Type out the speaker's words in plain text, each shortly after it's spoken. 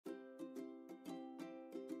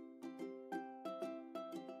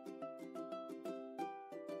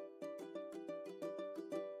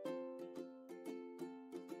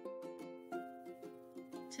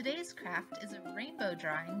Today's craft is a rainbow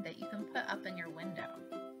drawing that you can put up in your window.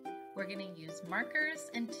 We're going to use markers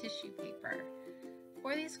and tissue paper.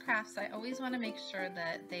 For these crafts, I always want to make sure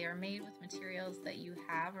that they are made with materials that you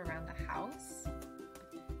have around the house.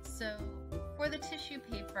 So for the tissue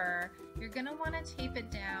paper, you're going to want to tape it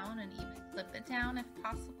down and even clip it down if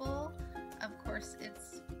possible. Of course,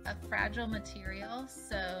 it's a fragile material,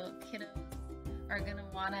 so kiddos are going to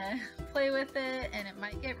want to play with it and it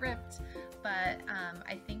might get ripped, but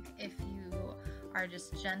I think if you are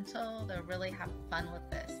just gentle, they'll really have fun with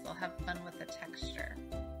this. They'll have fun with the texture.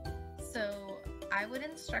 So I would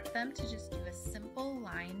instruct them to just do a simple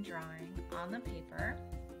line drawing on the paper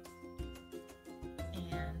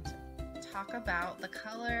and talk about the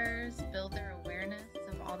colors, build their awareness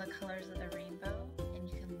of all the colors of the rainbow, and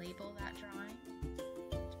you can label that drawing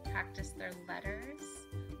to practice their letters,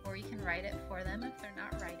 or you can write it for them if they're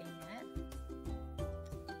not writing it.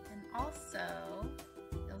 And also,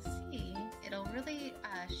 you'll see it'll really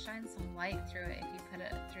shine some light through it if you put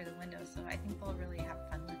it through the window, so I think they'll really have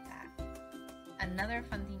fun with that. Another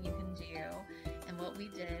fun thing you can do, and what we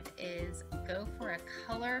did, is go for a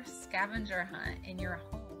color scavenger hunt in your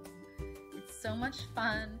home. It's so much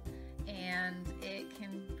fun, and it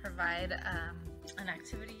can provide an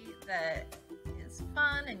activity that is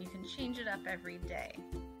fun and you can change it up every day.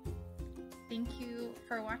 Thank you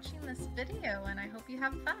for watching this video, and I hope you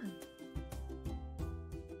have fun.